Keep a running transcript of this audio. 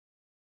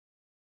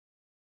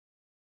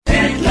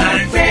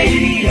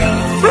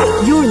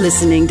You're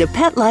listening to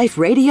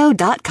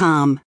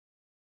PetLifeRadio.com.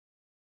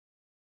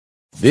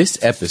 This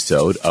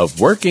episode of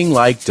Working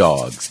Like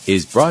Dogs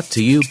is brought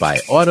to you by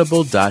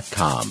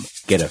Audible.com.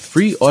 Get a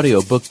free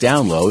audiobook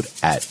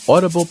download at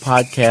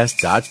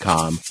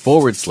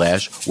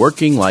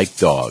audiblepodcast.com/Working Like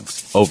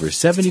Dogs. Over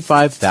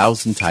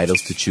 75,000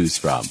 titles to choose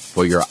from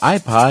for your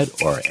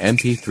iPod or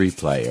MP3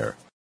 player.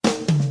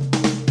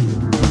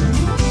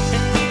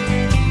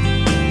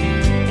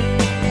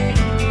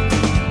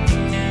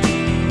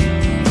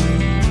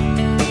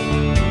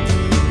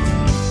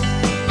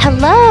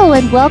 Hello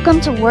and welcome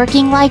to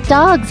Working Like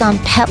Dogs on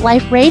Pet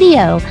Life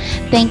Radio.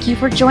 Thank you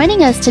for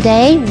joining us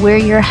today. We're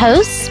your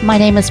hosts. My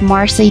name is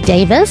Marcy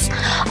Davis,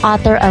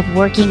 author of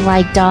Working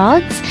Like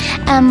Dogs,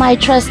 and my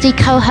trusty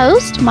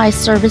co-host, my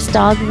service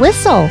dog,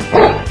 Whistle.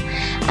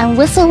 And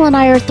Whistle and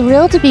I are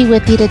thrilled to be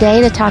with you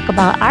today to talk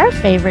about our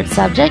favorite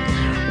subject,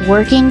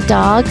 working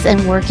dogs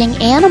and working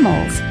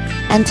animals.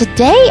 And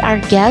today our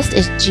guest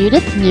is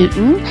Judith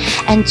Newton,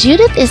 and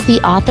Judith is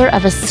the author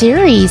of a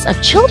series of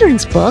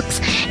children's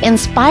books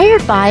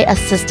inspired by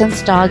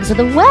Assistance Dogs of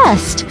the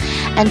West.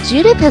 And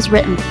Judith has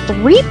written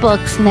 3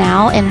 books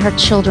now in her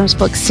children's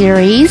book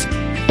series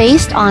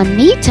based on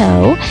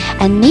Nito,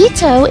 and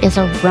Nito is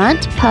a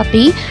runt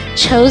puppy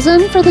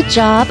chosen for the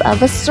job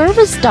of a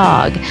service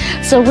dog.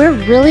 So we're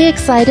really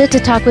excited to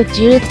talk with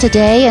Judith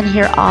today and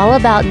hear all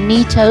about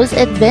Nito's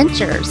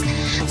adventures.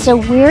 So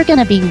we're going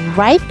to be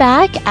right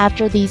back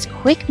after these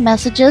quick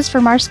messages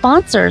from our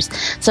sponsors.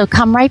 So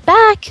come right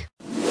back.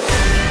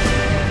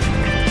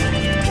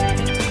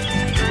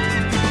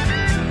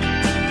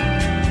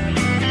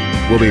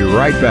 We'll be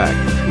right back,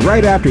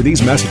 right after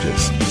these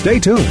messages. Stay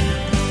tuned.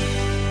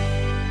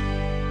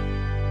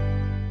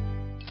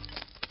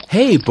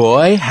 Hey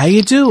boy, how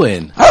you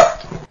doing?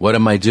 What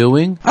am I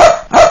doing?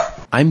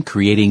 I'm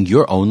creating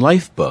your own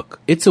life book.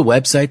 It's a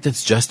website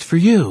that's just for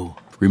you.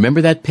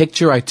 Remember that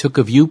picture I took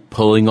of you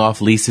pulling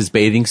off Lisa's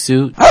bathing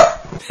suit?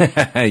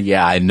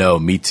 Yeah, I know,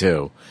 me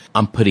too.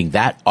 I'm putting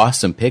that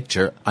awesome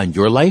picture on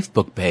your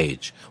lifebook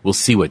page. We'll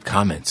see what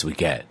comments we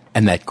get.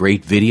 And that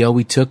great video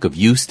we took of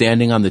you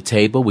standing on the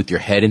table with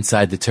your head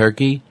inside the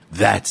turkey?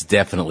 That's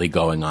definitely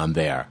going on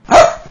there.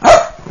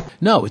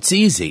 No, it's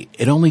easy.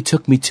 It only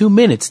took me 2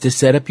 minutes to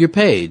set up your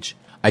page.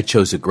 I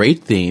chose a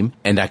great theme,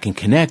 and I can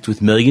connect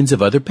with millions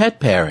of other pet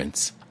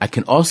parents. I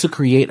can also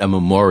create a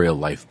memorial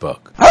life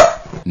book.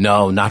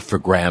 No, not for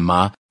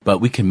Grandma, but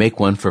we can make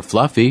one for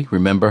Fluffy,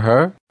 remember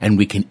her? And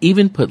we can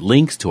even put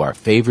links to our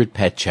favorite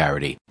pet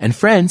charity, and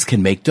friends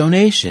can make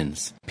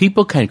donations.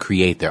 People can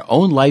create their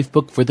own life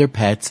book for their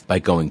pets by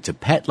going to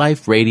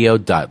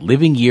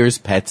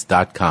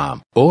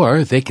PetLifeRadio.LivingYearsPets.com,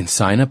 or they can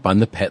sign up on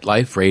the Pet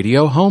Life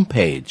Radio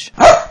homepage.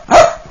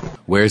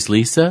 Where's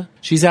Lisa?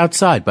 She's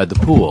outside by the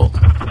pool.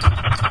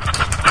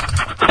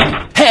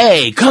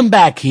 Hey, come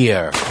back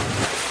here!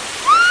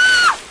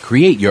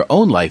 Create your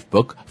own life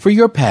book for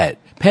your pet.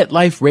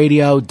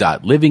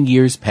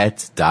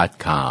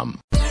 PetLifeRadio.LivingYearsPets.com.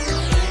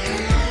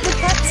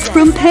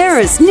 From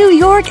Paris, New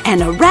York,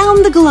 and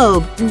around the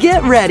globe,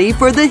 get ready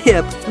for the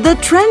hip, the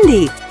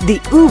trendy,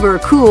 the uber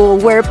cool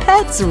where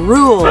pets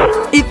rule.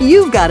 If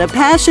you've got a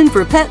passion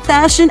for pet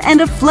fashion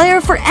and a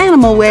flair for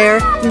animal wear,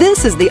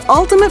 this is the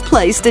ultimate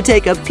place to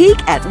take a peek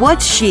at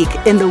what's chic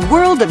in the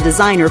world of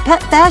designer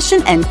pet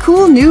fashion and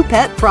cool new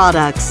pet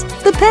products.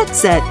 The Pet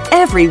Set,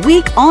 every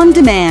week on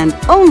demand,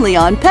 only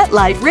on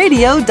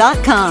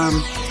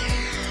PetLifeRadio.com.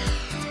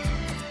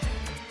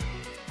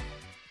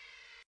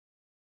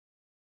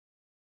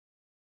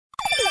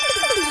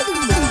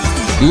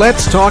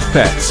 Let's Talk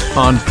Pets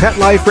on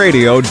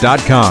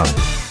PetLifeRadio.com.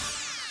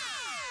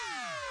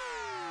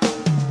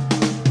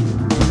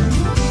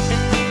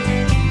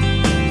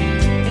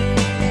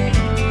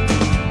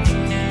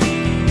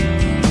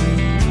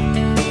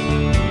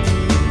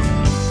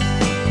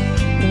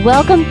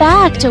 Welcome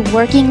back to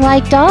Working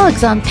Like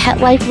Dogs on Pet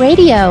Life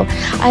Radio.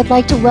 I'd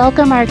like to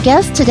welcome our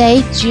guest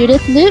today,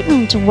 Judith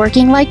Newton, to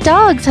Working Like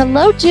Dogs.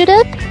 Hello,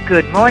 Judith.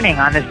 Good morning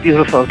on this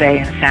beautiful day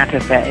in Santa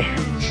Fe.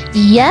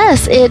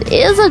 Yes, it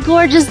is a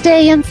gorgeous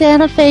day in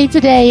Santa Fe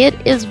today. It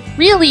is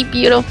really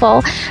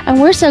beautiful,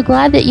 and we're so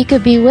glad that you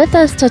could be with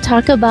us to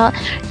talk about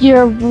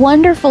your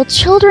wonderful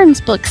children's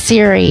book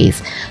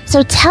series.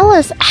 So tell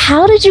us,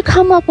 how did you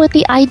come up with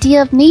the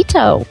idea of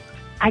Nito?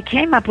 I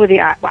came up with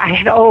I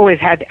had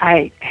always had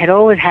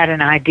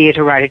an idea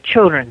to write a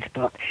children's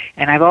book,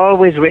 and I've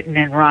always written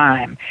in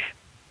rhyme,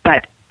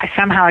 but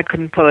somehow I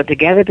couldn't pull it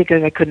together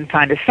because I couldn't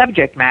find a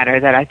subject matter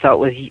that I thought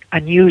was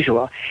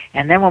unusual.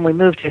 And then when we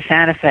moved to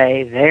Santa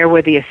Fe, there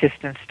were the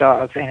assistance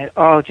dogs, and it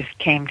all just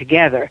came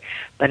together.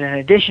 But in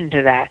addition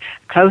to that,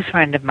 a close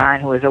friend of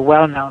mine who is a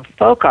well-known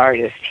folk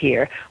artist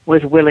here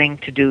was willing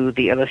to do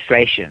the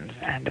illustrations.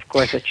 And, of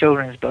course, a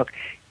children's book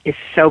is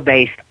so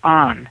based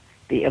on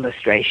the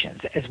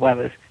illustrations as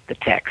well as the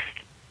text.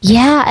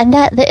 Yeah, and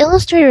that the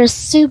illustrator is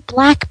Sue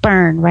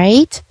Blackburn,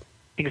 right?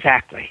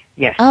 Exactly,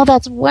 yes. Oh,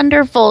 that's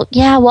wonderful.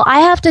 Yeah, well, I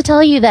have to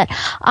tell you that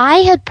I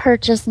had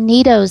purchased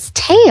Nito's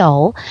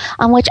Tale,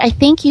 which I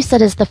think you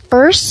said is the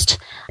first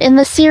in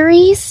the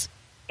series.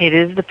 It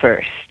is the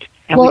first.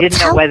 And we didn't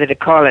know whether to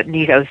call it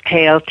Nito's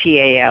Tale,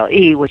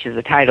 T-A-L-E, which is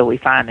the title we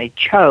finally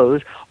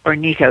chose, or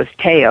Nito's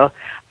Tale,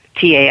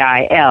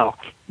 T-A-I-L,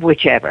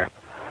 whichever.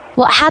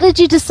 Well, how did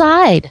you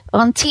decide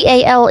on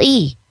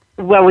T-A-L-E?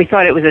 Well, we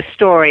thought it was a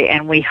story,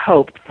 and we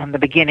hoped from the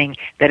beginning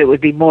that it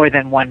would be more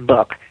than one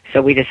book.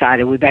 So we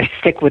decided we better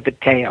stick with the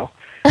tale.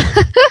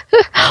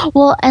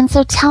 Well, and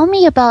so tell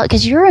me about,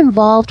 because you're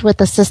involved with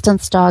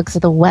Assistance Dogs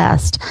of the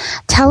West.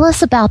 Tell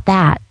us about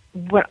that.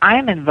 Well,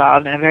 I'm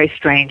involved in a very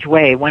strange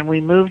way. When we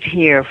moved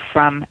here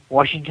from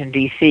Washington,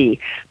 D.C.,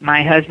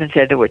 my husband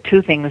said there were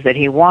two things that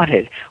he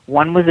wanted.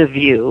 One was a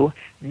view,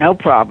 no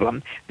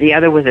problem. The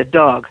other was a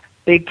dog.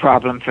 Big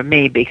problem for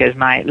me because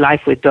my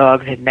life with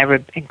dogs had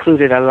never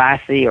included a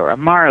Lassie or a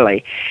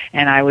Marley,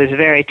 and I was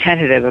very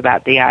tentative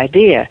about the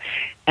idea.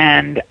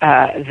 And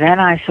then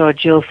I saw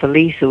Jill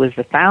Felice, who was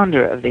the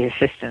founder of the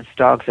Assistance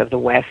Dogs of the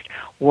West,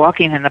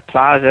 walking in the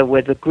plaza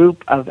with a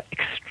group of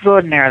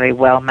extraordinarily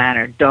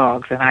well-mannered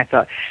dogs, and I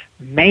thought,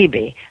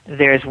 maybe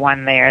there's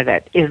one there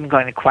that isn't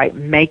going to quite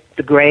make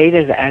the grade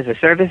as a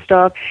service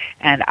dog,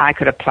 and I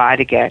could apply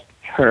to get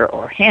her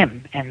or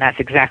him, and that's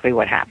exactly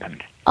what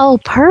happened. Oh,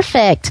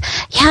 perfect.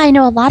 Yeah, I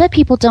know a lot of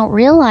people don't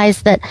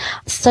realize that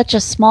such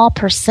a small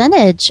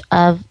percentage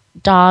of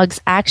dogs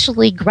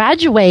actually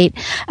graduate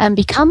and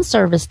become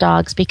service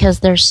dogs because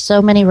there's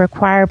so many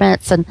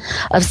requirements and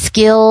of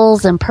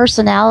skills and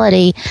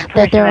personality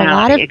that there are a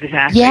lot of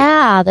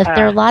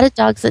there are a lot of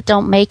dogs that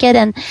don't make it,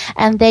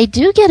 and they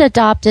do get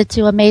adopted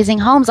to amazing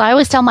homes. I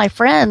always tell my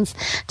friends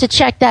to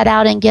check that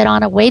out and get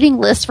on a waiting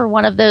list for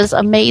one of those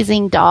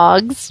amazing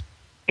dogs.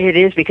 It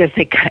is because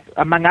they,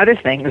 among other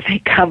things, they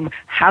come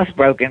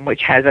housebroken,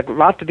 which has a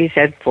lot to be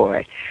said for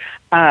it.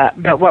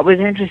 But what was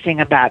interesting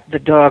about the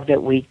dog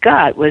that we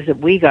got was that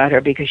we got her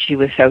because she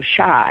was so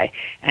shy,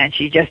 and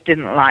she just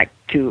didn't like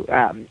to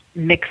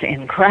mix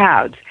in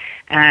crowds.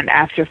 And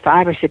after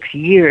 5 or 6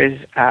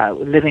 years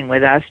living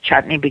with us,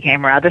 Chutney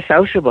became rather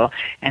sociable,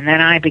 and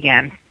then I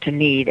began to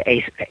need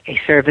a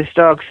service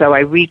dog, so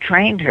I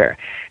retrained her.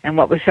 And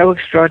what was so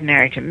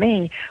extraordinary to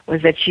me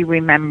was that she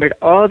remembered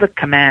all the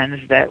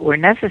commands that were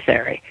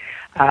necessary.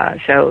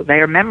 So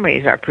their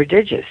memories are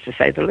prodigious, to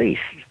say the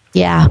least.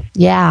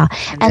 Yeah.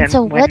 And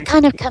so what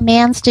kind of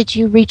commands did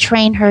you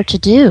retrain her to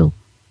do?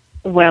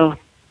 Well,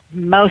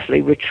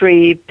 mostly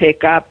retrieve,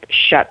 pick up,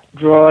 shut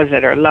drawers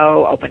that are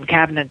low, open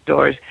cabinet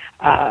doors,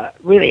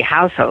 really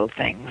household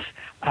things,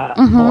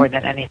 more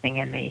than anything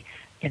in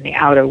the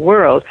outer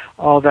world,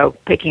 although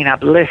picking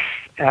up lists,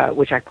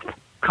 which I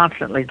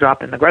constantly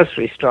drop in the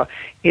grocery store,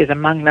 is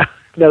among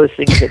those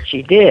things that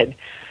she did.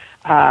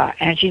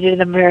 And she did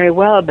them very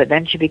well, but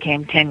then she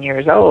became 10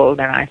 years old,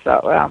 and I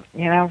thought, well,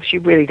 she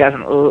really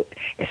doesn't,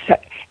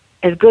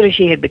 as good as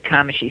she had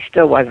become, she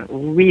still wasn't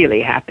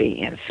really happy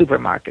in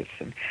supermarkets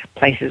and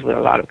places with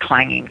a lot of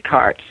clanging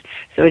carts.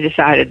 So I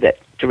decided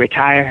to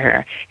retire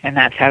her, and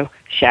that's how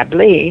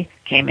Chablis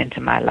came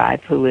into my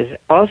life, who is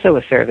also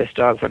a service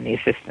dog from the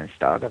Assistance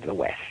Dog of the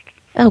West.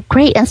 Oh,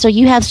 great. And so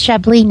you have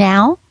Chablis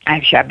now? I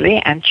have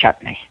Chablis and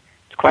Chutney.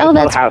 It's quite a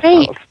full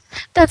household. Great.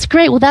 That's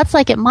great. Well, that's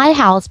like at my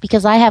house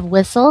because I have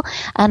Whistle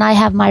and I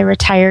have my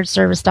retired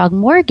service dog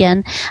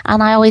Morgan,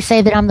 and I always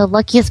say that I'm the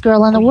luckiest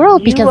girl in the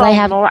world because I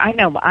have. I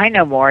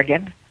know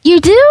Morgan. You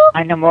do?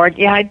 I know Morgan.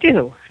 Yeah, I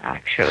do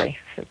actually.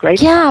 So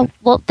great. Yeah.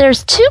 Well,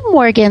 there's 2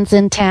 Morgans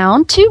in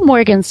town. 2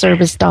 Morgan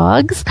service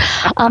dogs.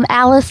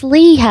 Alice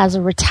Lee has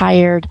a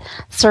retired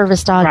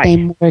service dog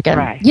named Morgan.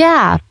 Right.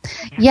 Yeah.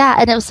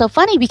 And it was so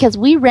funny because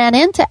we ran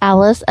into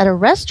Alice at a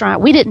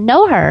restaurant. We didn't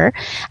know her,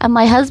 and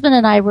my husband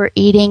and I were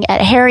eating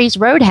at Harry's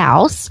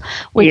Roadhouse,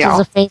 which is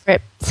a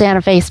favorite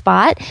Santa Fe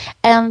spot,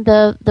 and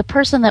the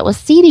person that was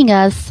seating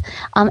us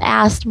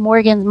asked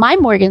my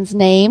Morgan's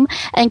name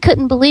and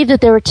couldn't believe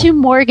that there were 2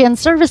 Morgan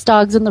service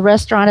dogs in the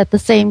restaurant at the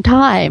same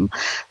time.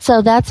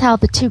 So that's how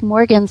the 2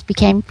 Morgans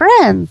became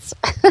friends.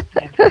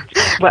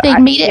 Well, they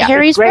meet at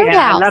Harry's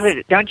Roadhouse. I love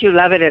it. Don't you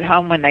love it at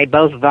home when they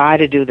both vie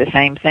to do the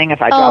same thing? If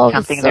I drop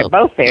something, they're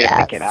both there to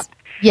pick it up.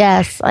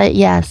 Yes.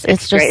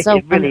 It's just great. so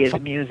It really wonderful. is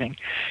amusing.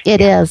 It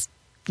is.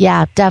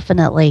 Yeah,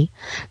 definitely.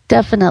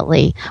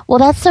 Well,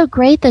 that's so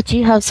great that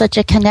you have such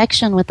a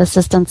connection with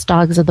Assistance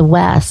Dogs of the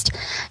West,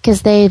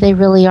 because they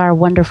really are a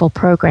wonderful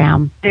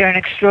program. They're an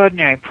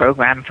extraordinary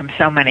program from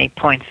so many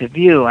points of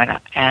view, and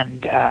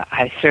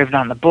I served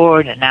on the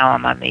board, and now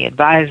I'm on the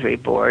advisory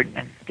board.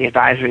 And the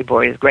advisory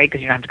board is great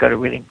because you don't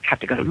have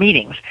to go to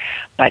meetings,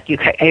 but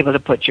you're able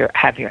to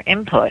have your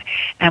input.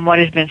 And what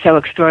has been so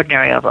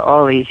extraordinary over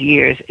all these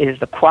years is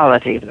the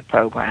quality of the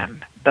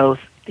program, both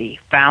the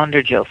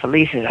founder, Jill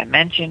Felice, as I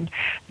mentioned,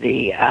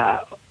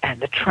 and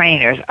the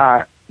trainers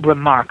are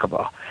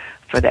remarkable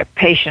for their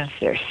patience,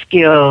 their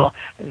skill,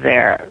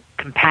 their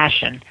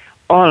compassion,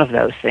 all of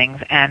those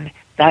things. And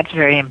that's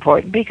very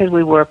important because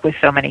we work with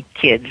so many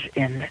kids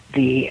in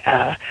the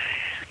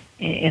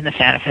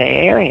Santa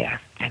Fe area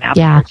and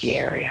Albuquerque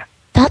area.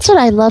 That's what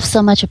I love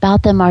so much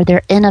about them are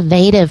their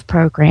innovative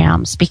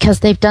programs,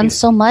 because they've done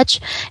so much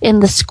in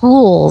the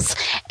schools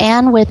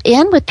and with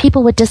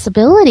people with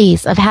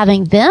disabilities, of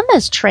having them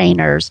as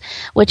trainers,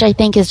 which I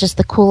think is just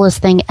the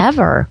coolest thing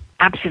ever.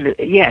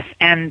 Absolutely, yes.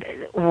 And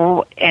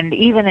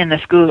even in the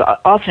schools,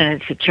 often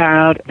it's a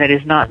child that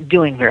is not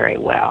doing very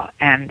well.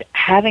 And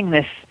having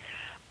this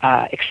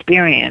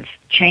experience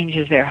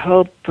changes their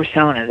whole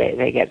persona.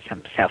 They get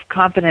some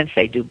self-confidence.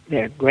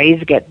 Their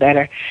grades get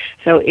better.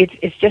 So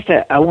it's just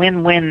a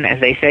win-win, as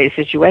they say,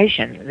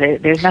 situation.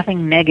 There's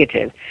nothing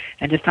negative.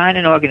 And to find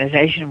an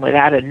organization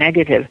without a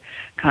negative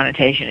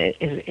connotation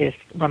is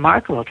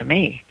remarkable to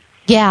me.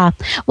 Yeah.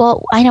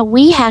 Well, I know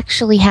we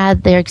actually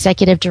had their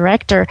executive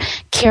director,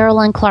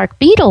 Carolyn Clark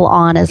Beadle,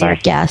 on as our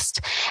guest.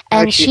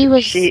 And she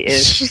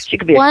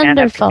could be wonderful. A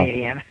stand-up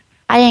comedian.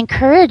 I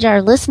encourage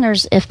our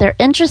listeners, if they're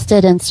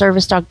interested in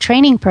service dog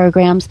training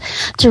programs,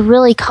 to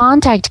really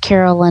contact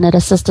Carolyn at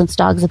Assistance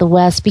Dogs of the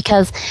West,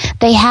 because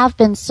they have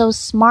been so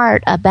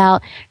smart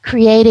about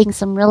creating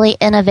some really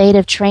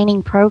innovative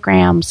training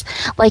programs,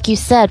 like you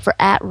said, for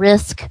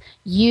at-risk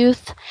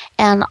youth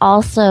and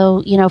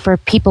also, for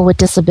people with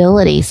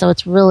disabilities. So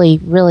it's really,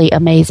 really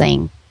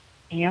amazing.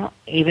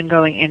 Even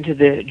going into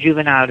the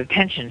juvenile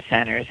detention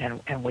centers,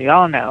 and we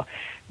all know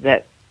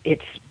that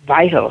it's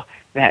vital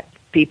that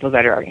people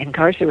that are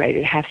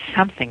incarcerated have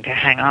something to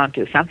hang on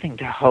to, something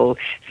to hold,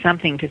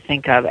 something to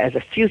think of as a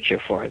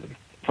future for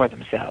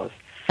themselves.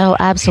 Oh,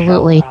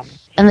 absolutely. So,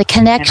 and the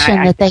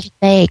connection that they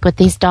make with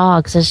these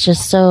dogs is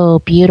just so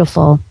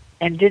beautiful.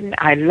 And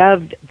I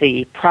loved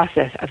the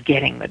process of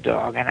getting the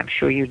dog, and I'm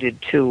sure you did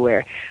too,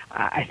 where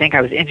I think I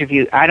was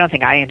interviewed. I don't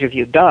think I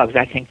interviewed dogs.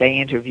 I think they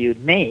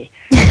interviewed me.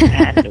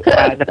 And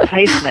the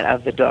placement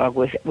of the dog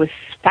was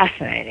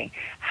fascinating.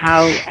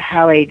 How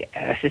a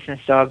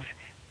assistance dog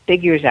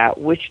figures out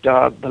which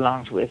dog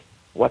belongs with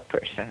what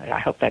person. I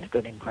hope that's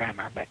good in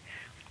grammar, but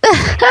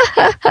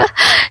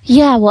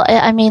yeah, well,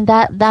 I mean,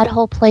 that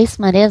whole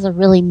placement is a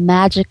really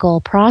magical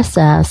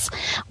process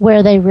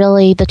where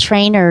the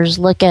trainers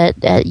look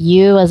at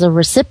you as a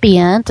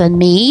recipient and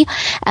me,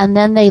 and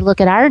then they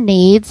look at our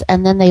needs,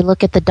 and then they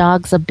look at the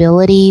dog's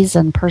abilities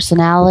and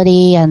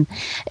personality, and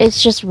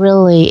it's just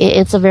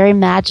it's a very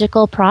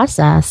magical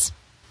process.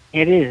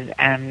 It is,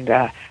 and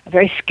a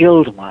very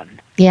skilled one.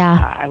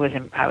 Yeah. I was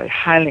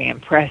highly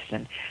impressed,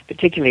 and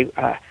particularly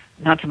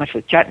not so much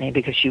with Chutney,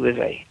 because she was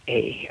a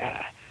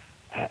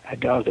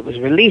dog that was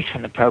released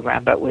from the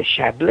program, but with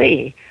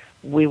Chablis,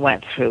 we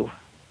went through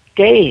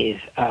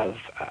days of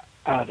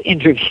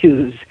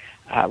interviews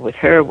with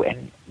her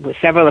and with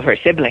several of her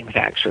siblings,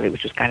 actually,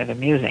 which was kind of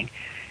amusing,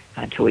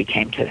 until we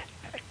came to.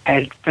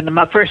 From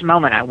the first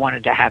moment, I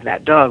wanted to have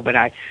that dog, but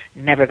I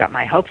never got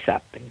my hopes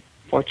up, and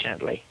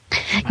fortunately.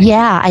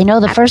 Yeah, I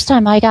know the first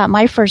time I got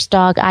my first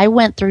dog, I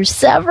went through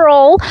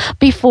several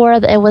before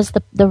it was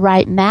the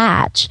right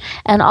match.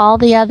 And all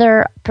the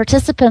other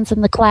participants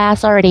in the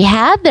class already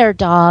had their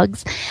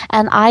dogs,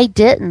 and I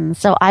didn't.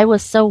 So I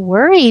was so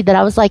worried that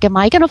I was like, am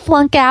I going to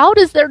flunk out?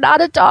 Is there not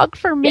a dog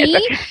for me?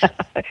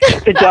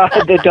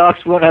 The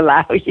dogs won't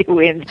allow you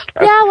in.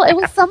 Yeah, well, it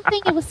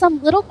was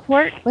some little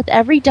quirk with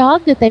every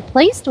dog that they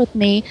placed with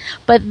me.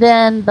 But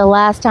then the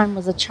last time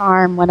was a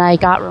charm when I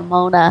got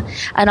Ramona,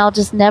 and I'll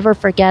just never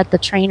forget the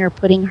trainer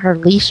putting her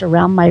leash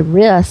around my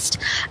wrist,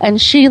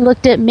 and she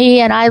looked at me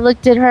and I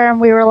looked at her,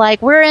 and we were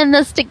like, we're in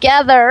this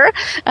together.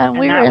 And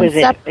we that were was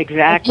it.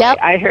 Exactly. Yep,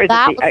 I heard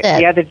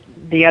that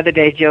the other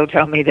day Jill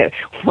told me that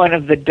one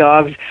of the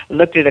dogs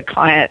looked at a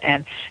client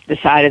and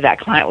decided that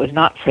client was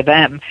not for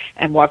them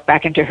and walked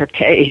back into her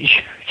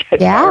cage.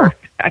 Yeah.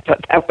 I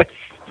thought that was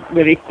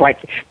really quite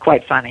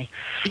funny.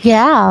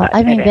 Yeah,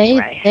 I mean,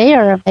 anyway. they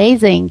are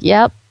amazing.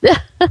 Yep.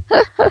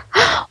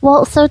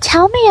 Well, so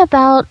tell me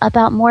about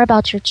more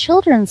about your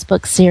children's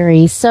book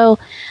series. So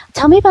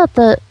tell me about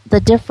the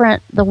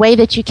way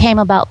that you came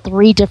about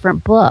 3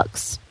 different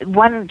books.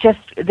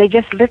 They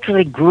just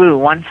literally grew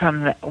one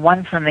from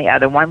the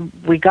other. One,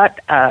 we got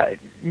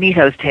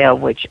Nito's Tale,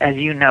 which, as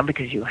you know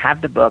because you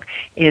have the book,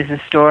 is the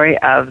story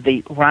of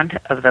the runt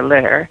of the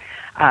litter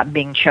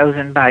being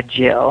chosen by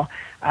Jill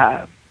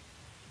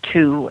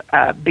to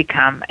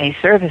become a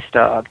service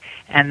dog.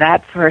 And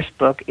that first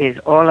book is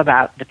all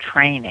about the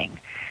training.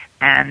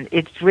 And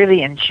it's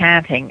really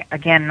enchanting,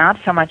 again, not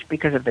so much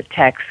because of the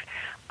text,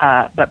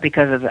 but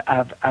because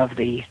of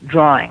the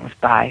drawings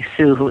by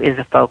Sue, who is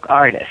a folk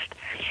artist.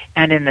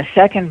 And in the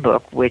second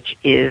book, which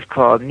is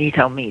called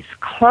Nito Meets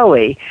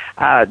Chloe,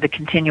 the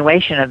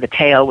continuation of the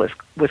tale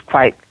was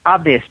quite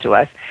obvious to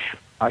us,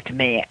 or to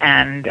me,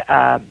 and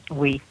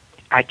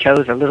I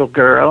chose a little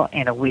girl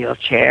in a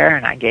wheelchair,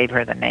 and I gave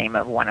her the name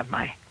of one of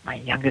my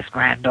youngest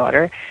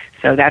granddaughter.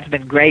 So that's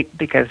been great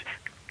because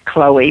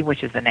Chloe,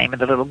 which is the name of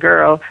the little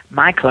girl,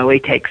 my Chloe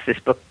takes this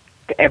book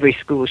to every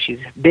school she's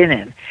been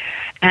in.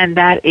 And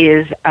that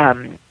is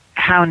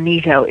how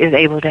Nito is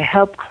able to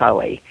help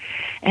Chloe.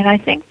 And I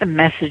think the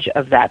message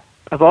of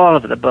all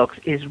of the books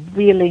is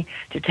really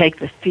to take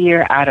the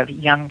fear out of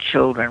young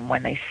children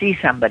when they see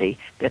somebody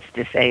that's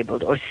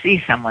disabled or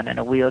see someone in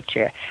a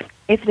wheelchair.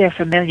 If they're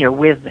familiar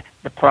with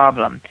the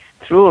problem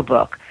through a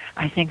book,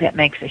 I think that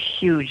makes a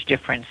huge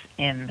difference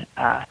in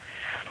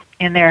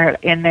their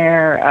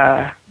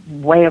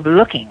way of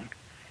looking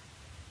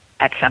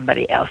at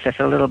somebody else that's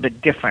a little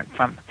bit different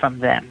from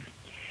them.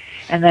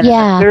 And then in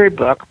the third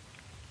book,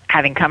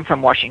 having come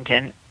from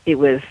Washington, it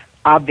was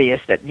obvious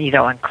that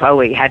Nito and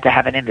Chloe had to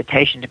have an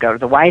invitation to go to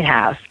the White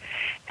House.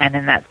 And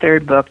in that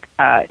third book,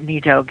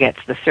 Nito gets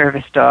the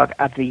Service Dog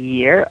of the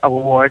Year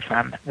award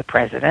from the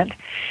president.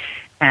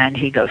 And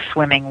he goes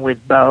swimming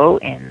with Bo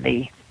in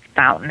the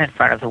fountain in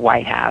front of the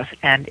White House.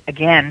 And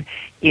again,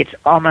 it's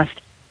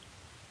almost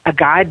a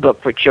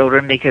guidebook for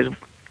children because,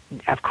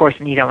 of course,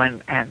 Nito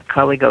and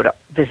Chloe go to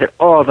visit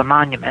all the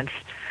monuments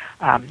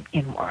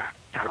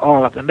not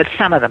all of them, but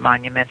some of the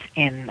monuments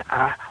in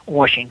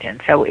Washington.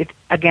 So these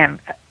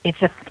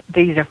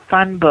are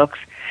fun books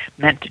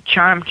meant to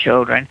charm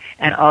children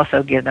and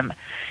also give them,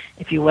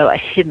 if you will, a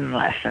hidden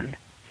lesson.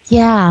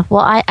 Yeah,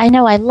 well, I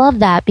know I love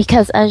that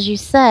because, as you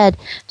said,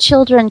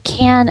 children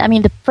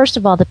first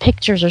of all, the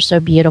pictures are so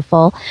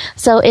beautiful,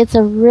 so it's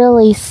a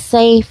really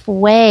safe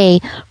way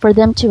for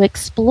them to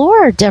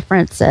explore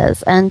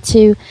differences and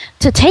to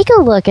take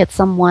a look at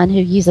someone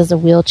who uses a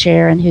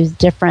wheelchair and who's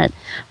different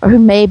or who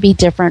may be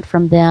different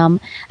from them,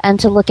 and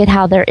to look at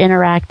how they're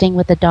interacting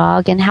with the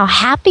dog and how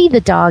happy the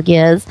dog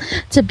is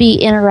to be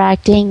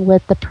interacting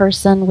with the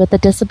person with a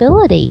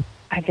disability.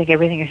 I think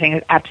everything you're saying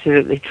is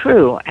absolutely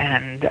true.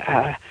 And,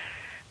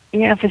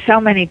 for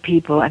so many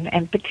people,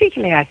 and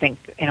particularly I think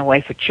in a way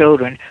for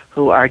children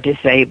who are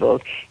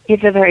disabled,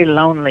 it's a very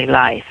lonely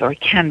life, or it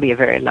can be a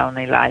very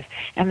lonely life.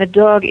 And the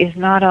dog is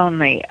not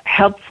only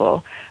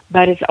helpful,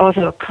 but it's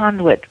also a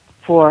conduit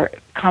for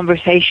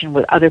conversation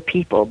with other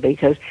people,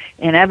 because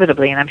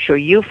inevitably, and I'm sure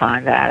you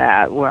find that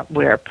out,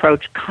 we're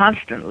approached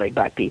constantly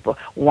by people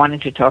wanting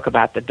to talk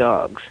about the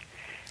dogs.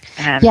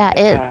 And,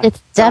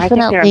 it's definitely. I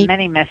think there are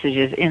many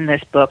messages in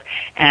this book,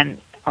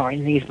 or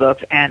in these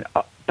books,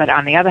 but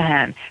on the other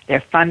hand,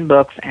 they're fun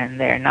books and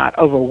they're not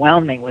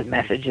overwhelming with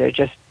message. It's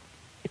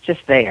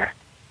just there.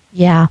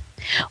 Yeah.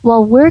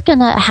 Well, we're going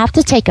to have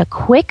to take a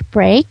quick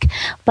break,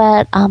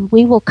 but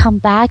we will come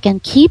back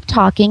and keep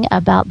talking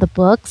about the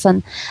books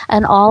and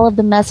all of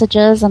the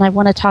messages, and I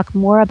want to talk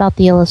more about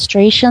the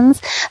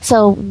illustrations.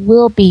 So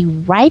we'll be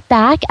right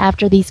back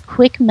after these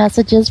quick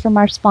messages from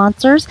our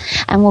sponsors,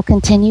 and we'll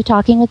continue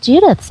talking with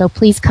Judith. So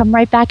please come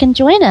right back and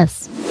join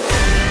us.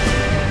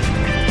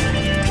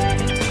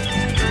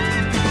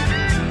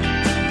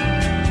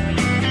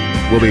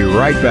 We'll be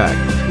right back,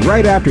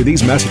 right after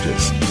these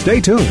messages. Stay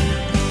tuned.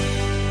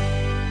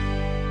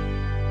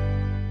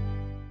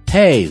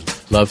 Hey,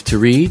 love to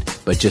read,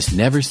 but just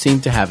never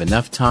seem to have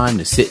enough time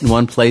to sit in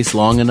one place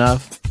long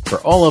enough? For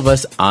all of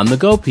us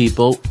on-the-go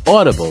people,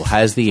 Audible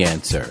has the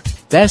answer.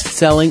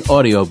 Best-selling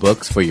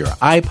audiobooks for your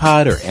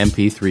iPod or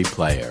MP3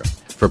 player.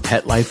 For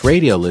Pet Life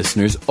Radio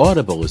listeners,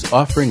 Audible is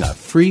offering a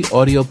free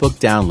audiobook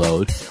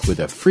download with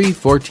a free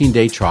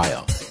 14-day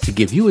trial to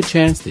give you a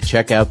chance to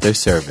check out their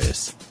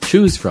service.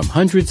 Choose from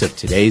hundreds of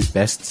today's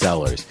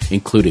bestsellers,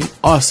 including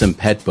awesome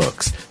pet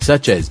books,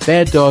 such as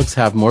Bad Dogs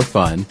Have More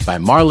Fun by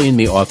Marley and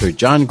Me author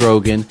John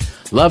Grogan,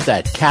 Love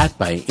That Cat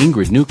by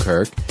Ingrid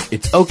Newkirk,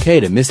 It's Okay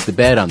to Miss the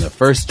Bed on the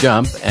First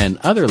Jump, and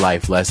Other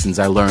Life Lessons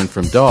I Learned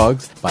from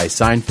Dogs by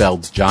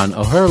Seinfeld's John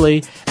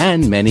O'Hurley,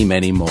 and many,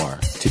 many more.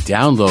 To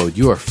download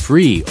your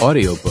free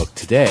audiobook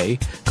today,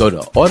 go to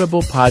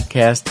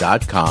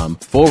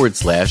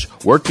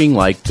audiblepodcast.com/Working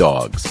Like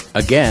Dogs.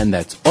 Again,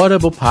 that's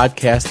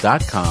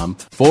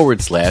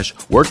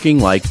audiblepodcast.com/Working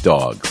Like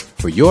Dogs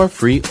for your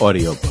free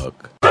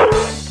audiobook.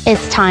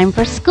 It's time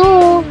for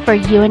school for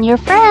you and your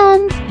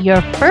friends,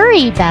 your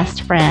furry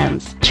best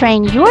friends.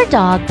 Train your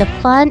dog the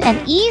fun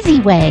and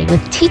easy way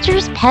with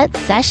Teacher's Pet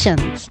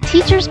Sessions.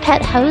 Teacher's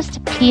Pet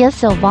host Pia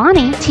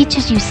Silvani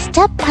teaches you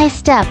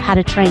step-by-step how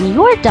to train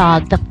your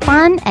dog the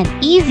fun and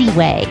easy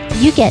way.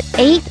 You get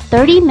 8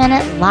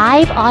 30-minute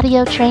live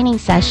audio training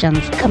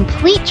sessions,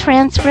 complete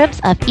transcripts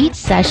of each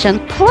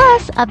session,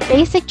 plus a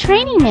basic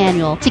training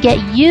manual to get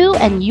you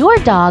and your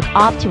dog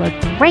off to a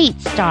great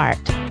start.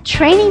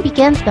 Training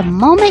begins the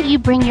moment you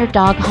bring your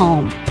dog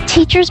home.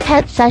 Teacher's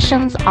Pet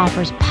Sessions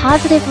offers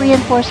positive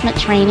reinforcement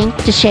training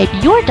to shape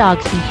your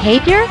dog's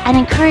behavior and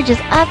encourages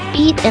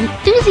upbeat,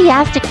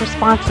 enthusiastic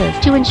responses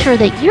to ensure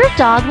that your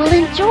dog will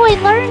enjoy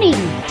learning.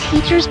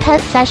 Teacher's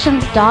Pet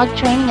Sessions dog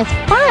training is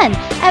fun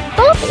at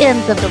both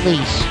ends of the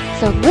leash.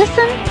 So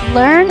listen,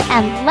 learn,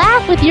 and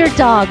laugh with your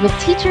dog with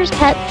Teacher's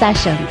Pet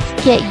Sessions.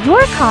 Get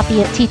your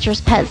copy of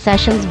Teacher's Pet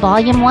Sessions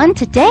Volume 1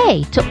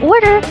 today. To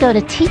order, go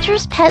to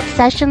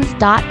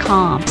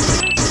teacherspetsessions.com.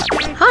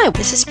 Hi,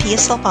 this is Pia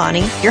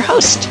Silvani, your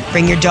host.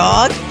 Bring your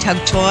dog, tug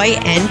toy,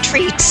 and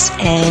treats,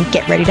 and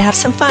get ready to have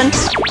some fun.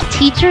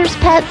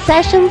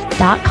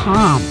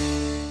 teacherspetsessions.com.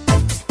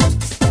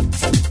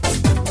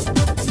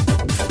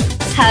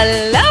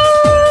 Hello!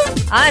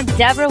 I'm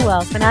Deborah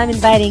Wolf, and I'm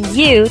inviting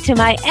you to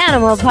my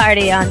animal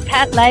party on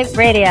Pet Life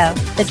Radio.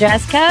 The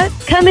dress code?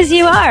 Come as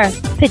you are.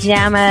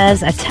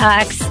 Pajamas, a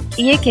tux.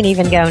 You can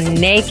even go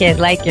naked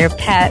like your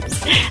pets.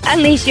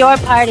 Unleash your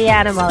party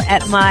animal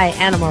at my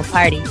animal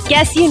party.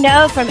 Guests you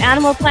know from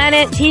Animal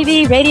Planet,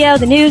 TV, radio,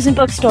 the news, and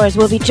bookstores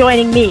will be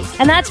joining me.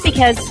 And that's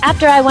because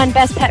after I won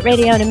Best Pet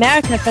Radio in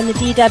America from the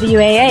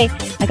DWAA,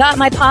 I got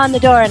my paw in the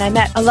door and I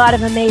met a lot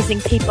of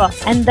amazing people.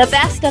 And the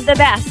best of the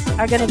best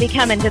are going to be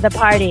coming to the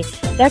party.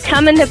 They're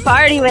coming to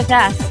party with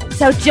us.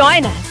 So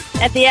join us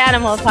at the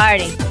Animal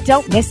Party.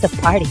 Don't miss the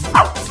party.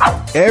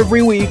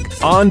 Every week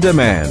on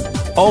demand,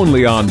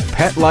 only on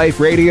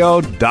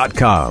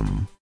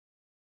PetLifeRadio.com.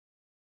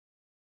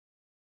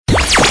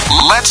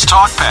 Let's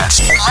talk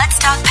pets. Let's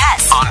talk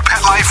pets On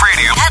Pet Life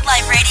Radio.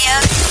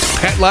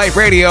 Pet Life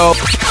Radio.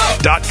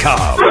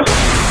 PetLifeRadio.com.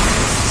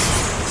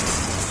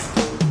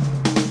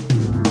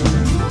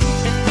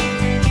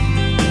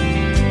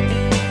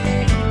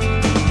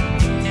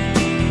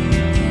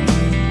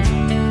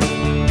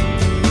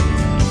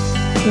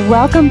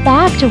 Welcome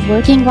back to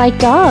Working Like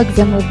Dogs,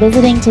 and we're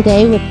visiting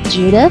today with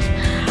Judith,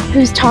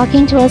 who's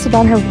talking to us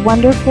about her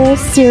wonderful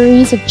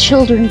series of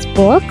children's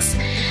books.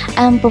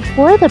 And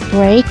before the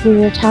break, we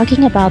were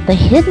talking about the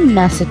hidden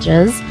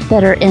messages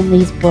that are in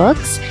these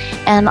books,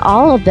 and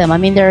all of them. I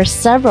mean, there are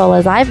several,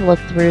 as I've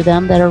looked through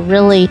them, that are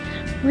really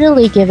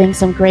giving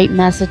some great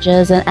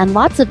messages and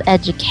lots of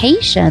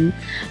education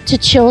to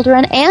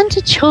children and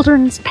to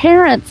children's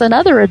parents and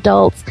other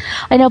adults.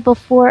 I know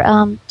before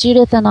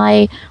Judith and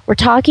I were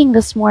talking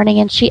this morning,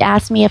 and she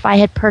asked me if I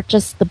had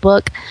purchased the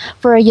book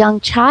for a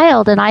young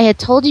child, and I had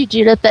told you,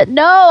 Judith, that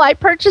no, I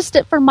purchased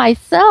it for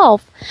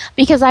myself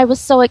because I was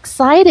so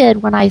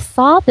excited when I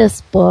saw this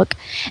book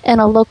in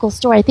a local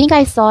store. I think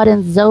I saw it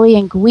in Zoe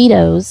and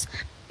Guido's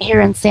here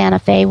in Santa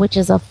Fe, which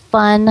is a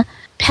fun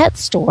pet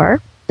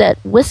store that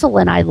Whistle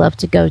and I love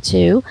to go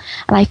to.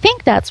 And I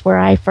think that's where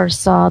I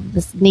first saw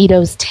this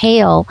Nito's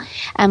Tale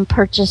and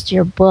purchased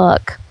your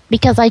book,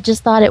 because I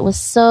just thought it was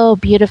so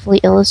beautifully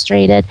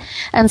illustrated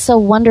and so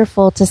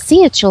wonderful to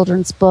see a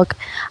children's book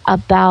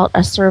about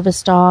a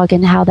service dog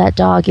and how that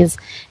dog is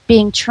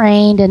being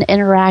trained and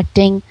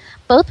interacting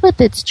both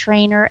with its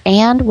trainer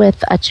and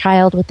with a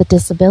child with a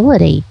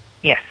disability.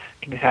 Yes,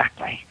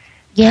 exactly.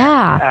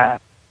 Yeah.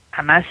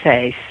 I must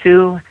say,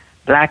 Sue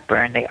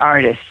Blackburn, the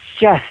artist,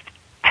 just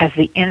has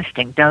the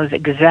instinct, knows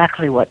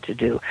exactly what to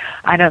do.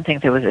 I don't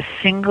think there was a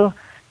single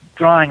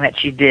drawing that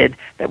she did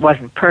that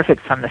wasn't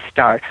perfect from the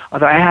start.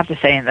 Although I have to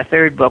say, in the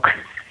third book,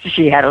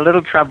 she had a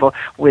little trouble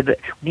with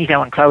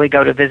Nito and Chloe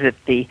go to visit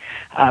the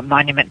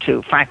monument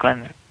to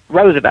Franklin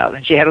Roosevelt,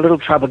 and she had a little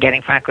trouble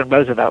getting Franklin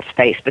Roosevelt's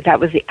face. But that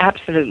was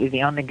absolutely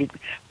the only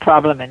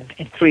problem in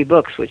 3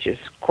 books, which is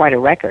quite a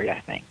record, I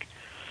think.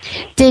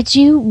 Did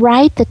you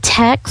write the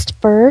text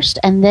first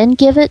and then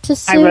give it to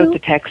Sue? I wrote the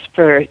text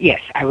first.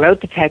 Yes, I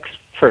wrote the text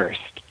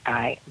first.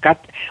 I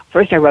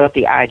wrote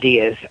the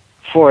ideas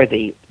for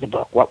the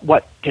book.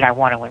 What did I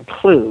want to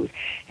include?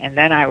 And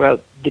then I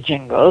wrote the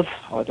jingles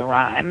or the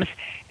rhymes,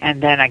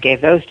 and then I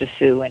gave those to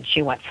Sue, and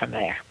she went from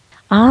there.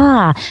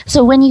 Ah,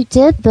 so when you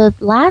did the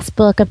last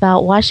book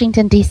about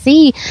Washington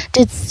D.C.,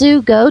 did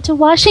Sue go to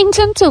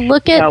Washington to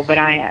look at?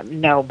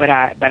 No, but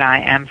I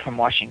am from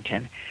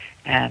Washington,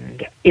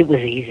 and it was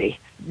easy.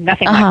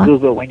 Nothing like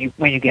Google when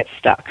you get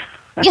stuck.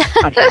 That's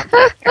so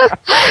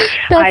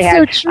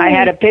true. I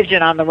had a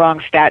pigeon on the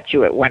wrong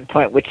statue at one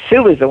point, which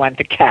Sue was the one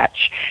to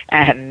catch,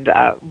 and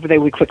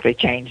we quickly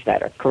changed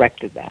that or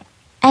corrected that.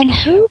 And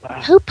who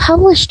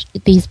published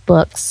these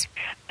books?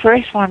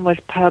 First one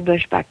was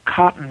published by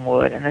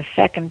Cottonwood, and the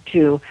second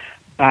 2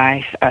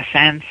 by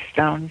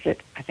Sandstone.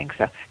 I think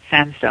so.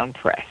 Sandstone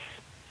Press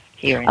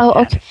here in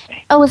Santa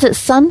Fe. Oh, is it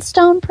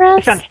Sunstone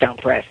Press? Sunstone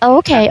Press. Oh,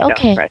 okay, Sunstone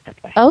okay. Press.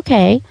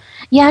 Okay.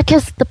 Yeah,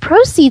 because the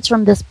proceeds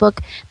from this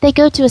book, they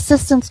go to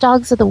Assistance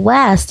Dogs of the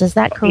West. Is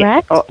that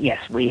correct?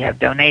 Yes, we have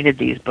donated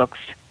these books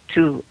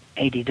to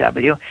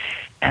ADW,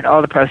 and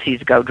all the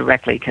proceeds go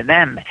directly to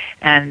them.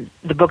 And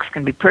the books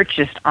can be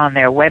purchased on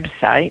their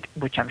website,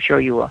 which I'm sure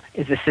you will,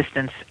 is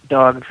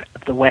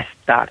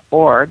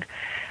assistancedogsofthewest.org,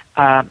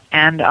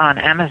 and on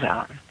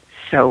Amazon.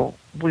 So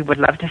we would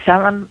love to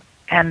sell them,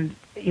 and,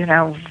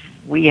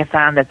 we have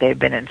found that they've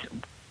been in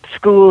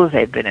schools,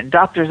 they've been in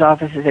doctors'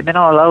 offices, they've been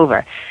all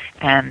over,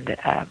 and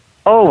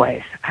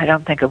always, I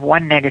don't think of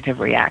one negative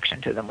reaction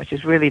to them, which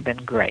has really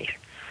been great.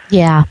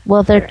 Yeah,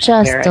 well, they're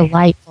just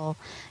delightful.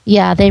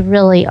 Yeah, they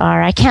really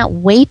are. I can't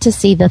wait to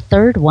see the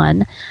third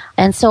one.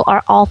 And so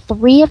are all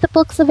 3 of the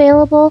books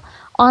available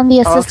on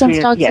the Assistance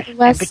Dogs of the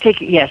West?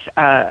 Yes,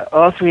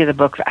 all 3 of the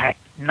books. I'm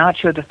not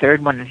sure the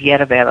third one is yet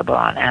available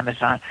on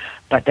Amazon,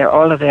 but they're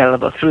all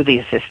available through the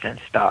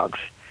Assistance Dogs.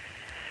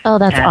 Oh,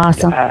 that's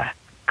awesome.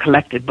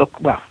 Collected book,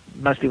 well,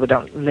 most people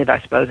don't live, I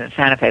suppose, in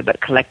Santa Fe,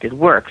 but Collected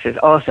Works has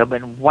also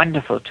been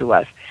wonderful to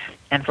us.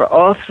 And for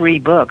all 3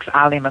 books,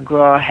 Ali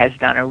McGraw has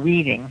done a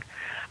reading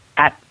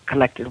at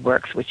Collected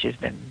Works, which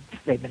they've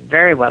been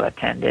very well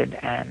attended,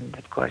 and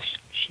of course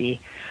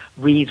she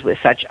reads with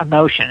such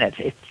emotion.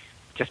 It's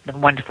just been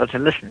wonderful to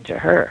listen to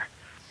her.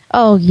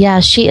 Oh,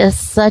 yeah, she is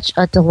such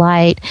a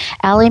delight.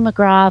 Ali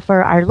McGraw,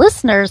 for our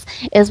listeners,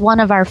 is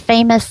one of our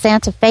famous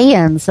Santa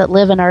Feans that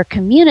live in our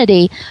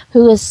community,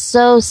 who is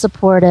so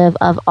supportive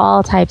of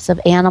all types of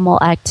animal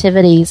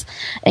activities,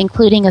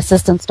 including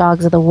Assistance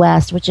Dogs of the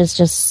West, which is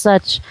just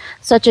such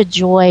a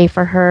joy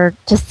for her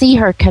to see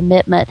her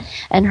commitment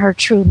and her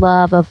true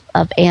love of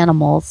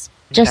animals.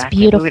 Just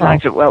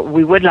beautiful.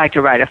 We would like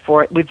to write a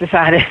 4th.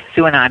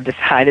 Sue and I have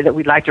decided that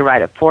we'd like to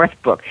write a 4th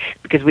book,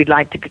 because we'd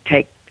like to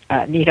take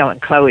Nito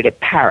and Chloe to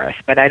Paris,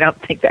 but I don't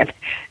think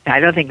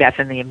that's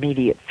in the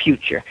immediate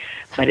future.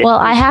 But well,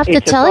 I have to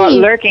tell you,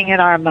 lurking in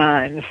our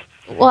minds.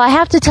 Well, I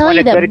have to tell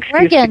you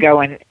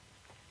that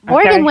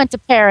Morgan went to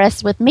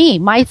Paris with me.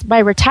 My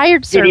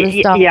retired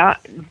service dog. Yeah,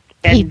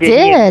 and he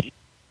did.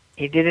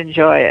 He did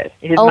enjoy it.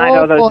 He didn't mind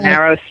all those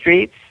narrow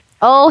streets.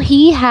 Oh,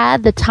 he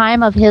had the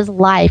time of his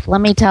life, let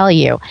me tell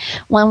you.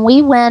 When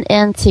we went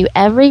into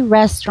every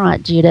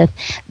restaurant, Judith,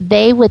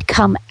 they would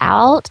come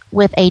out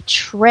with a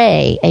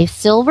tray, a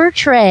silver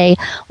tray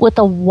with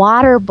a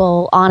water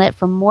bowl on it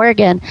from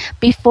Morgan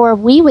before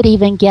we would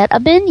even get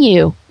a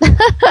menu.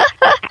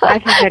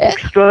 I think that's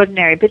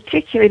extraordinary,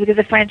 particularly because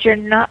the French are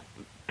not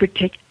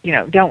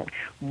don't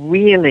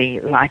really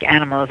like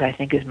animals, I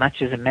think, as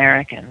much as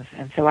Americans.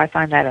 And so I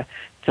find that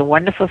it's a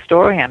wonderful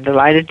story. I'm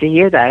delighted to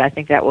hear that. I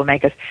think that will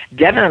make us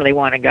definitely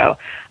want to go.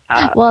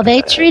 Well,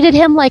 they treated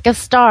him like a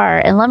star,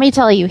 and let me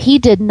tell you, he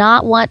did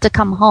not want to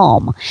come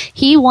home.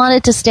 He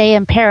wanted to stay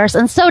in Paris,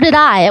 and so did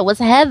I. It was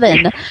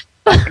heaven.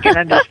 I can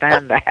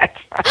understand that.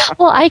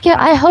 Well,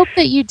 I hope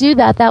that you do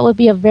that. That would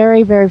be a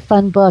very, very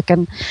fun book,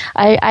 and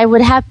I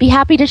would be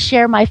happy to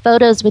share my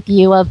photos with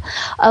you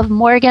of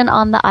Morgan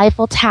on the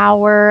Eiffel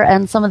Tower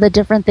and some of the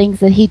different things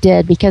that he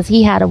did, because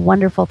he had a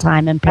wonderful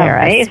time in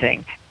Paris.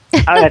 Amazing.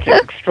 Oh, that's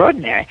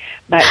extraordinary.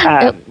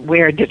 But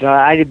we're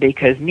delighted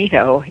because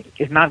Nito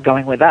is not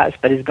going with us,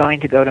 but is going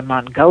to go to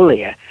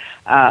Mongolia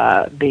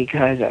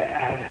because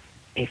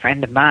a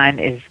friend of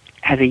mine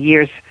has a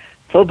year's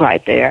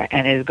Fulbright there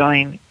and is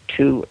going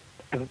to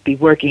be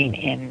working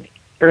in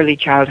early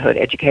childhood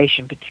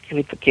education,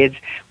 particularly for kids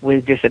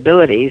with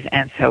disabilities,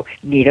 and so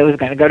Nito is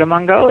going to go to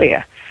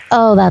Mongolia.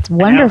 Oh, that's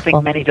wonderful. I don't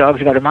think many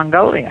dogs go to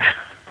Mongolia.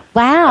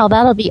 Wow,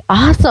 that'll be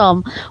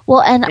awesome.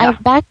 Well, and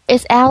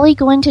is Allie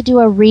going to do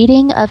a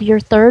reading of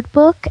your third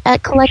book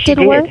at Collected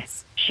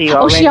Words? She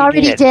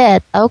already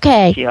did.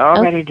 Okay. She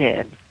already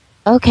did.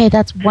 Okay,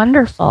 that's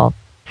wonderful.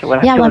 So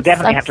we'll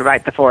definitely have to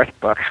write the fourth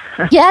book.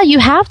 Yeah, you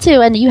have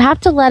to, and you have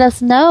to let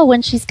us know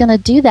when she's going to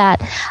do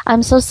that.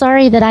 I'm so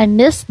sorry that I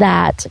missed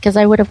that, because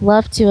I would have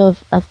loved to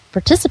have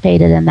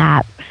participated in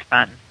that. It was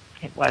fun.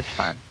 It was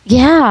fun.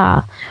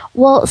 Yeah.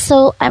 Well,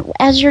 so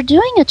as you're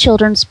doing a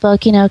children's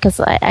book, because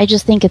I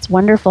just think it's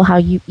wonderful how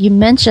you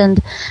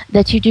mentioned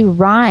that you do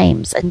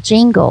rhymes and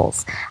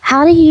jingles.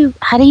 How do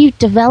you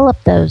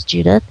develop those,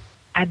 Judith?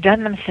 I've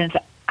done them since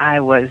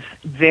I was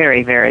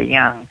very, very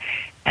young.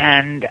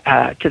 And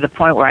to the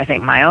point where I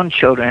think my own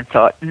children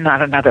thought,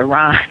 not another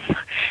rhyme.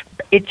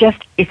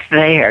 It's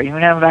there.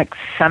 Like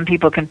some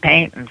people can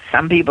paint and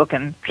some people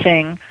can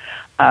sing,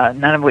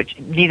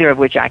 neither of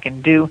which I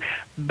can do.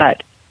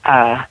 But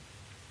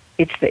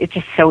it's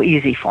just so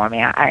easy for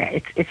me.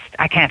 I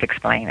can't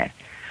explain it.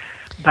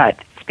 But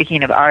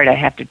speaking of art, I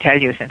have to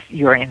tell you, since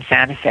you're in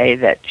Santa Fe,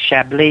 that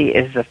Chablis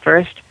is the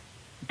first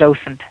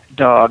docent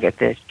dog at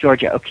the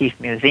Georgia O'Keeffe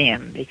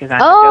Museum, because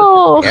I'm a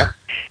docent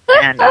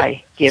there, and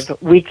I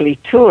give weekly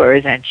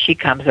tours, and she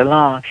comes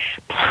along.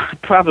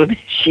 Problem is,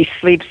 she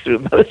sleeps through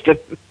most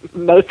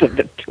of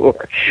the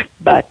tour,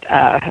 but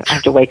I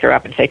have to wake her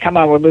up and say, "Come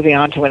on, we're moving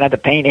on to another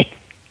painting."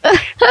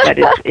 But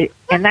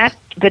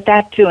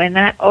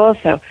that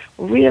also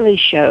really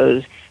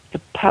shows the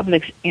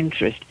public's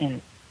interest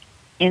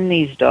in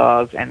these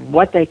dogs and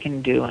what they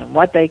can do and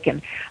what they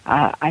can.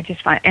 I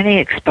just find any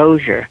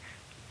exposure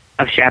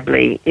of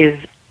Chablis is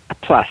a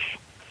plus.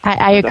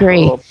 I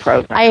agree.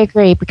 I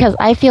agree, because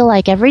I feel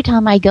like every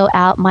time I go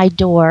out my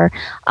door,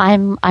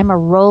 I'm a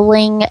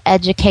rolling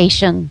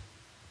education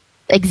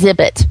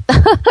exhibit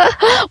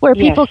where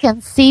people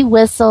can see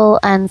Whistle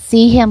and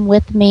see him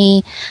with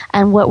me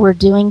and what we're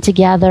doing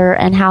together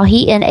and how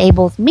he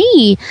enables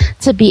me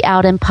to be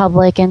out in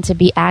public and to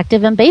be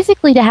active and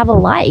basically to have a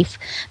life,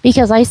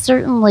 because I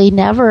certainly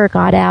never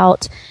got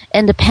out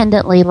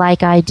independently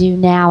like I do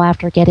now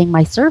after getting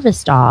my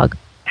service dog.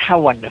 How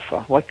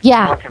wonderful.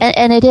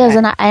 And it is.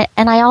 And I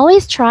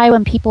always try,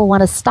 when people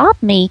want to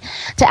stop me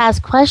to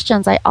ask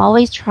questions, I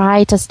always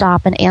try to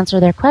stop and answer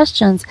their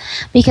questions,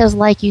 because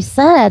like you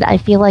said, I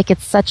feel like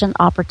it's such an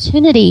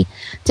opportunity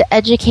to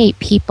educate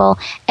people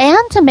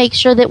and to make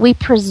sure that we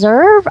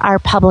preserve our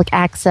public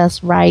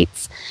access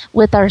rights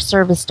with our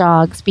service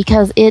dogs,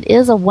 because it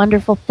is a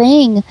wonderful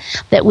thing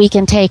that we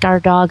can take our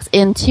dogs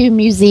into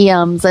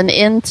museums and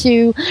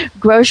into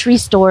grocery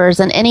stores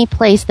and any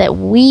place that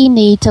we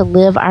need to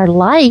live our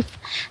life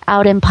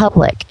out in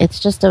public. It's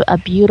just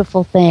a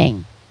beautiful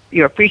thing.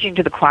 You're preaching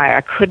to the choir.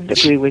 I couldn't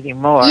agree with you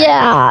more.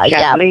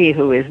 Chablis,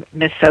 who is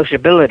Miss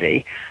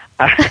Sociability,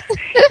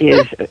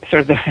 is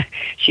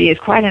she is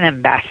quite an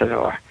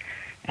ambassador.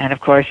 And of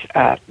course,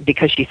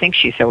 because she thinks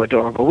she's so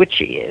adorable, which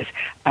she is,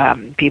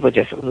 people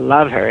just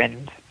love her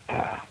and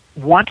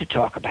want to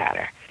talk about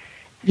her.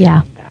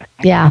 Yeah.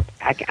 And,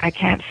 I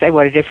can't say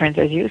what a difference,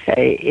 as you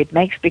say, it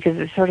makes, because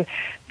it's sort of,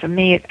 for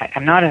me,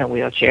 I'm not in a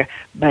wheelchair,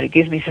 but it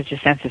gives me such a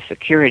sense of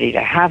security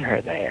to have her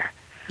there.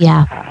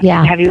 Yeah.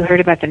 Have you heard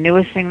about the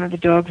newest thing that the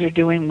dogs are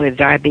doing with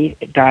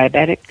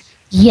diabetic?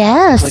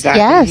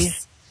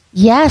 Yes.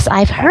 Yes,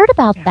 I've heard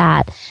about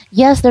that.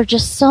 Yes, there are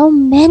just so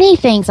many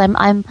things.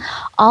 I'm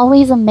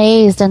always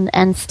amazed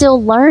and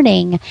still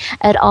learning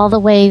at all the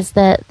ways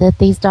that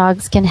these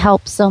dogs can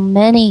help so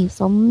many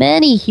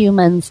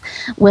humans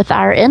with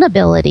our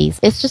inabilities.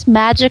 It's just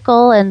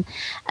magical and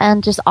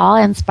just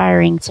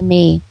awe-inspiring to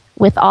me,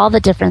 with all the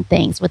different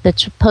things, with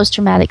the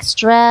post-traumatic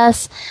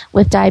stress,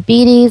 with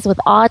diabetes, with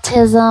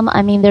autism.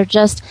 I mean, it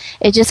just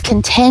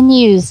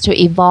continues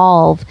to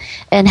evolve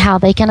in how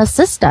they can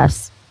assist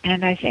us.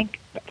 And I think,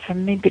 for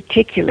me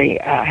particularly,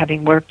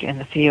 having worked in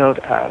the field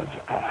of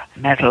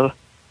mental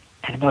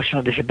and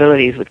emotional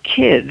disabilities with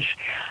kids,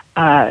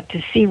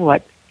 to see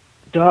what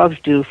dogs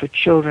do for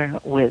children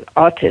with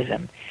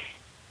autism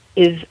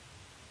is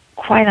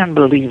quite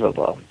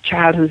unbelievable. A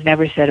child who's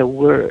never said a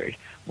word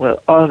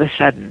will all of a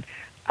sudden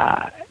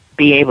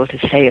be able to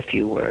say a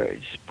few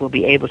words, will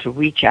be able to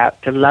reach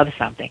out to love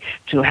something,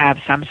 to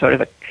have some sort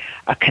of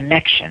a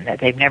connection that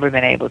they've never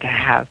been able to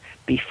have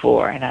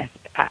before. And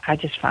I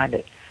just find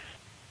it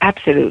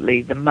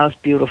absolutely the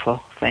most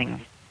beautiful thing.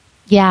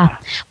 Yeah.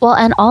 Well,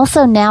 and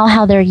also now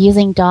how they're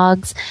using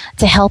dogs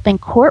to help in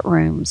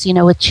courtrooms,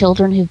 with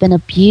children who've been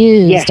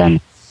abused. Yes. And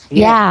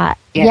yes.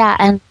 Yeah.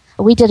 And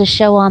we did a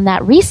show on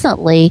that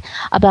recently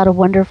about a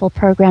wonderful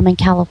program in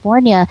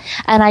California.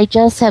 And I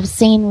just have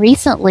seen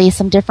recently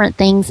some different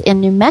things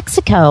in New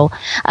Mexico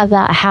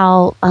about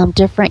how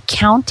different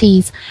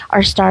counties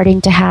are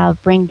starting to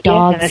bring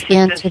dogs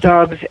into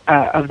Dogs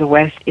of the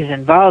West is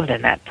involved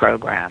in that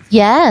program.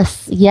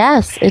 Yes.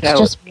 It's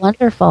just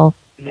wonderful.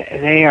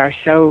 They are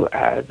so,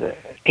 the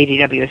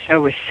ADW is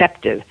so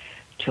receptive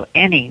to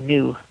any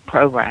new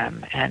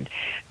program. And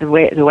the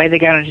way they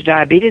got into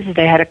diabetes is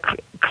they had a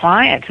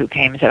client who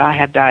came and said, I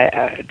have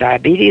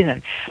diabetes,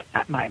 and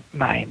my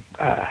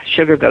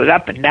sugar goes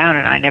up and down,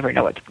 and I never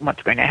know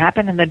what's going to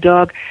happen. And the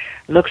dog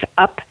looks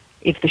up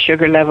if the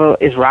sugar level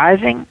is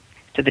rising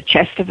to the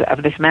chest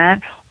of this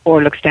man,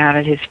 or looks down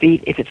at his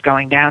feet if it's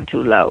going down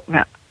too low.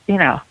 Now,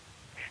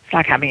 it's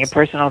like having a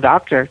personal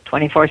doctor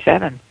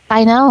 24/7.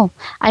 I know.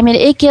 I mean,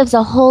 it gives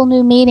a whole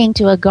new meaning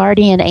to a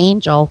guardian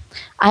angel.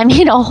 I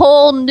mean, a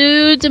whole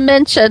new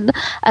dimension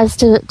as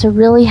to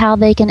really how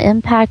they can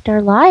impact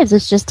our lives.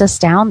 It's just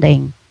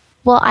astounding.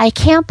 Well, I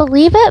can't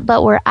believe it,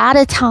 but we're out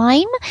of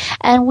time,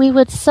 and we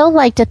would so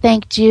like to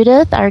thank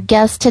Judith, our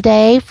guest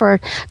today, for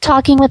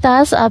talking with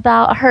us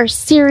about her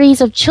series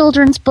of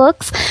children's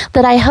books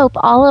that I hope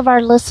all of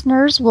our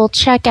listeners will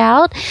check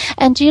out.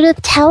 And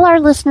Judith, tell our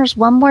listeners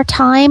one more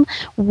time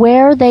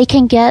where they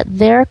can get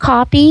their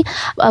copy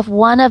of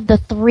one of the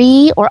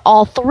 3, or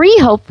all 3,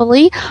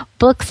 hopefully,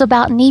 books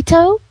about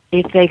Nito.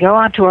 If they go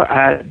onto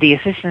the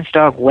Assistance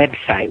Dog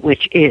website,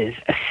 which is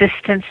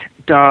Assistance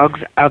Dogs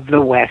of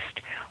the West,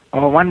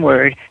 or one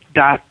word,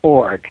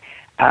 .org.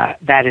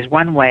 That is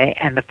one way,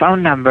 and the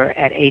phone number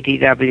at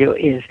ADW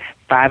is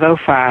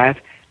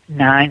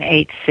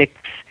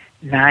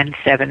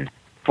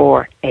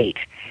 505-986-9748.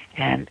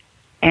 And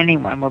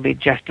anyone will be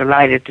just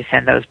delighted to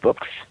send those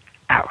books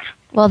out.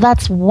 Well,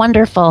 that's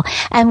wonderful.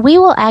 And we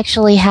will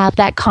actually have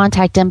that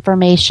contact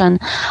information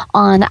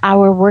on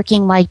our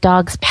Working Like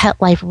Dogs Pet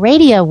Life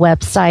Radio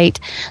website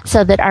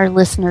so that our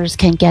listeners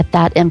can get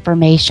that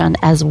information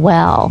as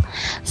well.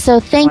 So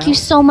thank you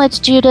so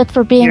much, Judith,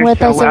 for being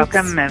with us. You're so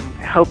welcome, and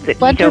hope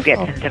that Nito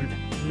gets into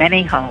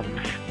many homes.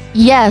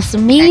 Yes,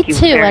 me too.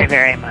 Thank you very,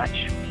 very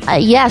much.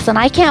 Yes, and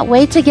I can't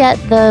wait to get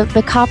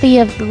the copy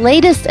of the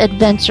latest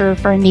adventure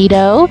for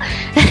Nito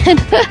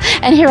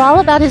and hear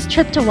all about his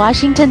trip to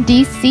Washington,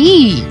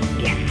 D.C.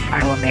 Yes,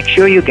 I will make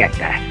sure you get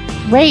that.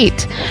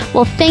 Great.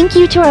 Well, thank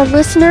you to our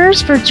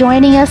listeners for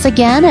joining us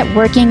again at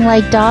Working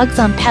Like Dogs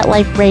on Pet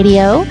Life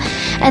Radio.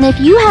 And if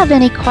you have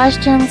any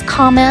questions,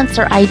 comments,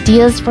 or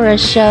ideas for a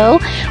show,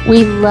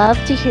 we love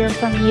to hear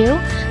from you.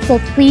 So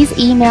please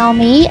email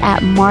me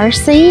at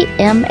Marcie,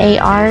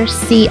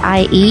 MARCIE,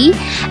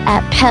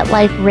 at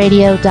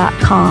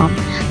PetLifeRadio.com.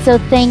 So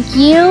thank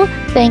you.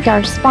 Thank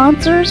our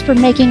sponsors for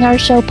making our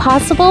show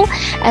possible.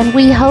 And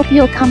we hope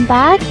you'll come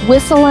back.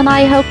 Whistle and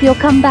I hope you'll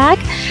come back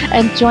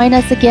and join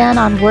us again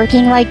on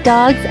Working Like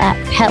Dogs at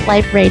Pet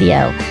Life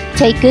Radio.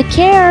 Take good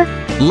care.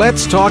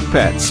 Let's Talk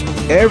Pets,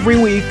 every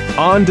week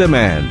on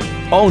demand,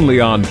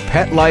 only on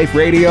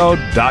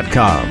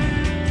PetLifeRadio.com.